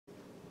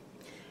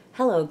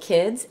Hello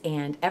kids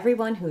and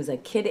everyone who's a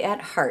kid at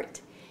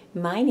heart.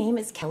 My name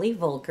is Kelly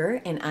Voelker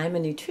and I'm a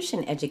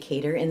nutrition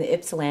educator in the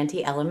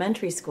Ypsilanti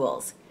Elementary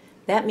Schools.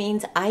 That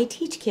means I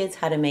teach kids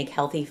how to make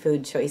healthy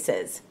food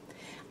choices.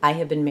 I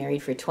have been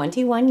married for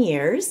 21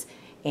 years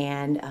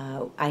and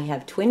I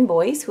have twin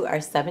boys who are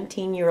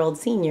 17-year-old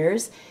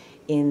seniors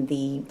in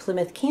the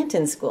Plymouth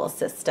Canton school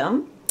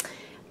system.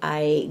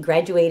 I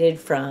graduated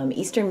from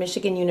Eastern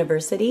Michigan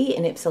University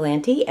in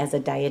Ypsilanti as a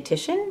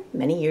dietitian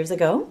many years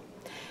ago.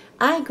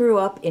 I grew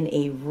up in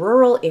a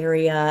rural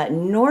area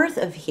north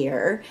of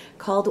here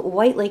called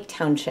White Lake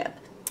Township,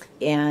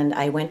 and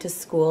I went to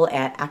school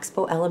at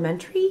Expo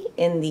Elementary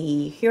in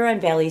the Huron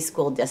Valley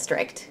School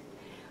District.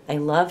 I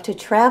love to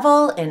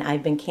travel, and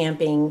I've been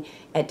camping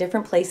at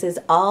different places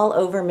all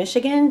over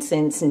Michigan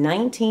since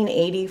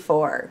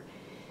 1984.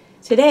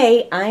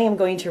 Today, I am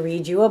going to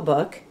read you a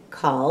book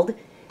called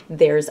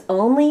There's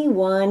Only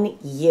One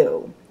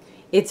You.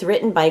 It's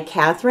written by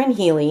Catherine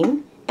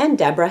Healing and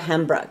Deborah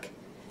Hembrook.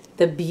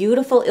 The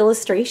beautiful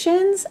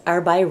illustrations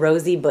are by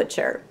Rosie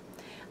Butcher.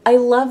 I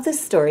love this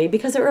story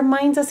because it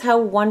reminds us how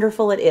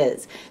wonderful it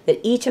is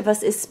that each of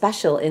us is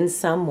special in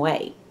some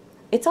way.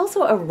 It's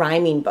also a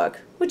rhyming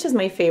book, which is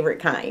my favorite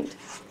kind.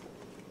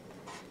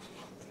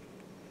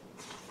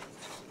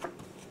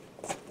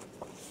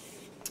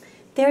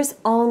 There's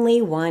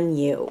only one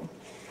you.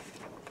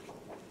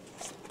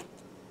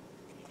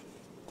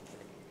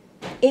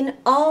 In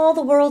all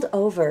the world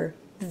over,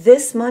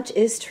 this much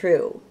is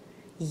true.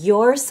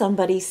 You're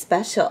somebody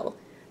special.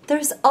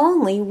 There's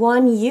only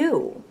one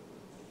you.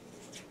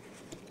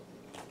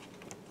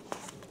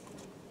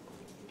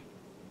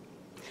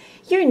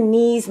 Your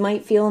knees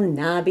might feel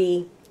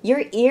knobby.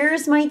 Your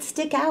ears might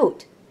stick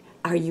out.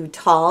 Are you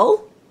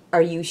tall?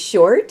 Are you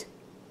short?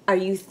 Are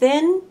you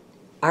thin?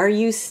 Are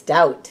you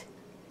stout?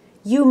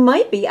 You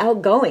might be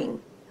outgoing,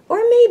 or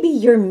maybe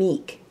you're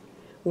meek.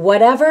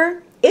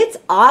 Whatever, it's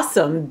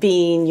awesome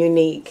being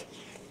unique.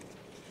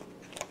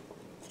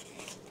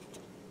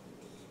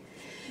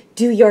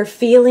 Do your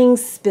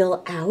feelings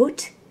spill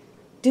out?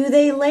 Do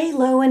they lay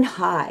low and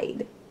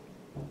hide?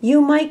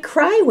 You might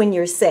cry when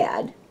you're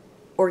sad,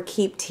 or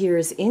keep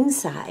tears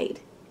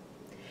inside.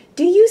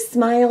 Do you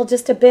smile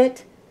just a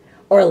bit,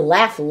 or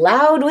laugh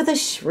loud with a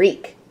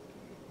shriek?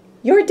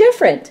 You're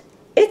different.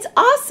 It's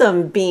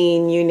awesome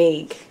being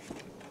unique.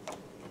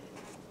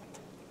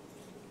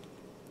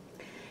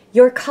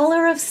 Your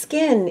color of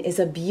skin is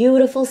a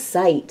beautiful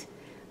sight,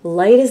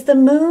 light as the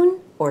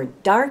moon or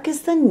dark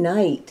as the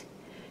night.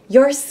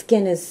 Your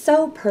skin is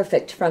so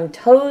perfect from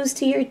toes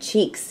to your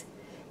cheeks.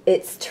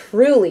 It's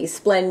truly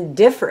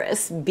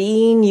splendiferous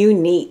being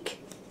unique.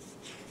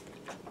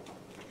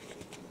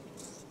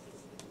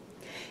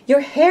 Your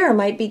hair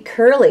might be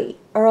curly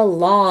or a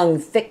long,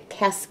 thick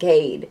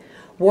cascade,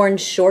 worn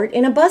short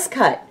in a buzz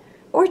cut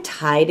or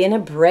tied in a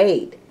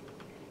braid.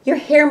 Your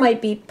hair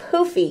might be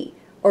poofy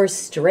or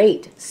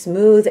straight,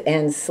 smooth,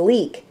 and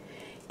sleek.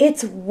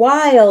 It's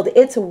wild,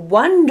 it's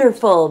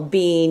wonderful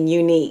being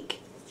unique.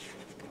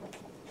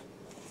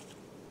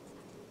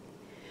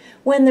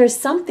 When there's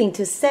something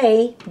to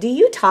say, do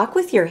you talk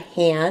with your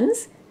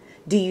hands?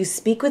 Do you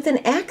speak with an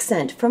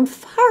accent from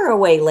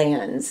faraway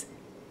lands?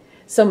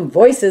 Some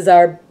voices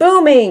are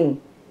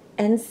booming,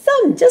 and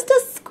some just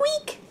a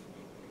squeak.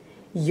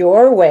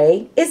 Your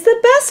way is the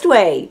best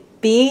way,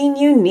 being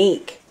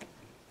unique.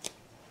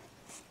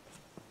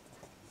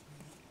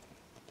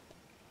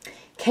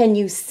 Can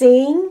you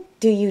sing?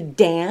 Do you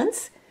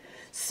dance?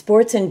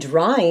 Sports and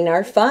drawing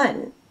are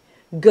fun.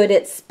 Good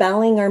at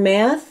spelling or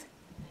math?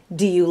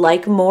 Do you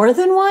like more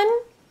than one?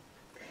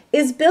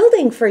 Is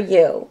building for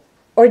you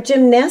or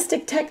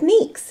gymnastic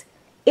techniques?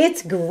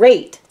 It's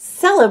great.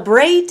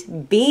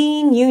 Celebrate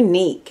being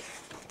unique.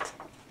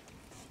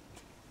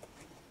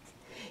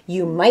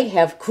 You might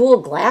have cool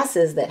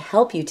glasses that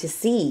help you to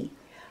see.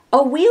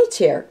 A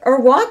wheelchair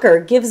or walker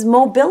gives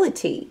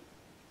mobility.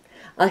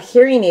 A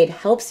hearing aid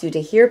helps you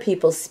to hear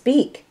people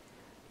speak.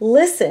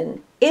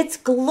 Listen, it's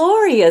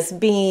glorious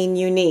being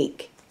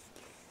unique.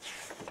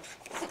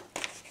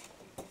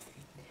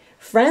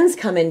 Friends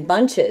come in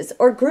bunches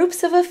or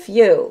groups of a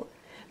few,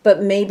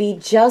 but maybe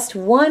just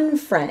one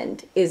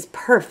friend is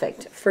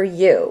perfect for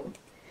you.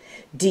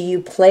 Do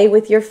you play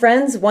with your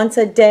friends once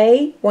a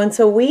day, once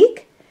a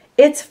week?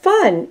 It's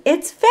fun,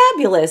 it's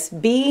fabulous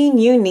being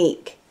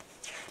unique.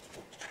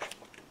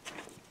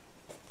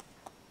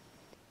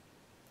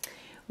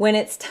 When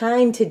it's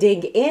time to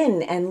dig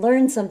in and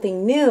learn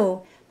something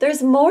new,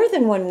 there's more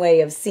than one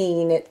way of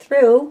seeing it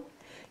through.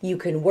 You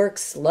can work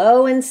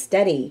slow and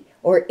steady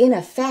or in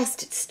a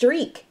fast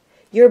streak.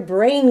 Your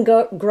brain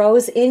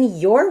grows in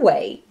your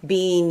way,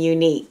 being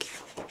unique.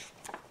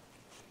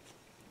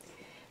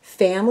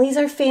 Families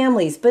are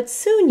families, but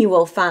soon you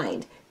will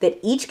find that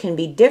each can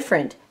be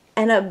different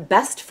and a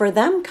best for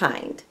them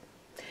kind.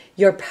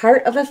 You're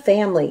part of a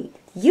family.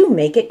 You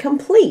make it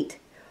complete.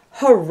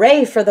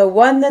 Hooray for the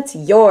one that's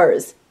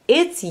yours.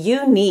 It's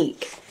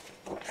unique.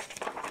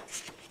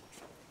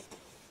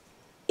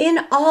 In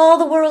all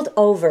the world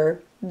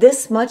over,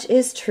 this much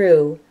is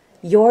true.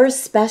 You're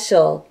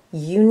special,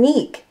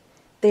 unique,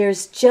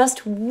 There's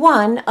just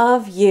one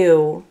of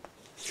you.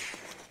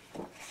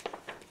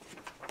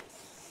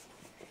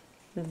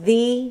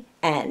 The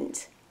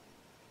end.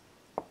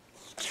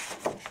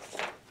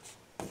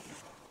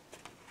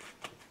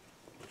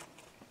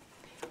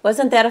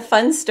 Wasn't that a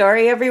fun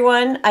story,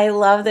 everyone? I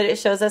love that it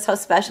shows us how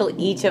special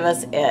each of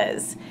us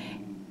is.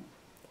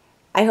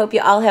 I hope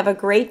you all have a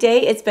great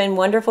day. It's been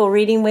wonderful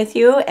reading with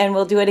you, and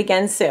we'll do it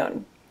again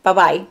soon.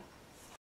 Bye-bye.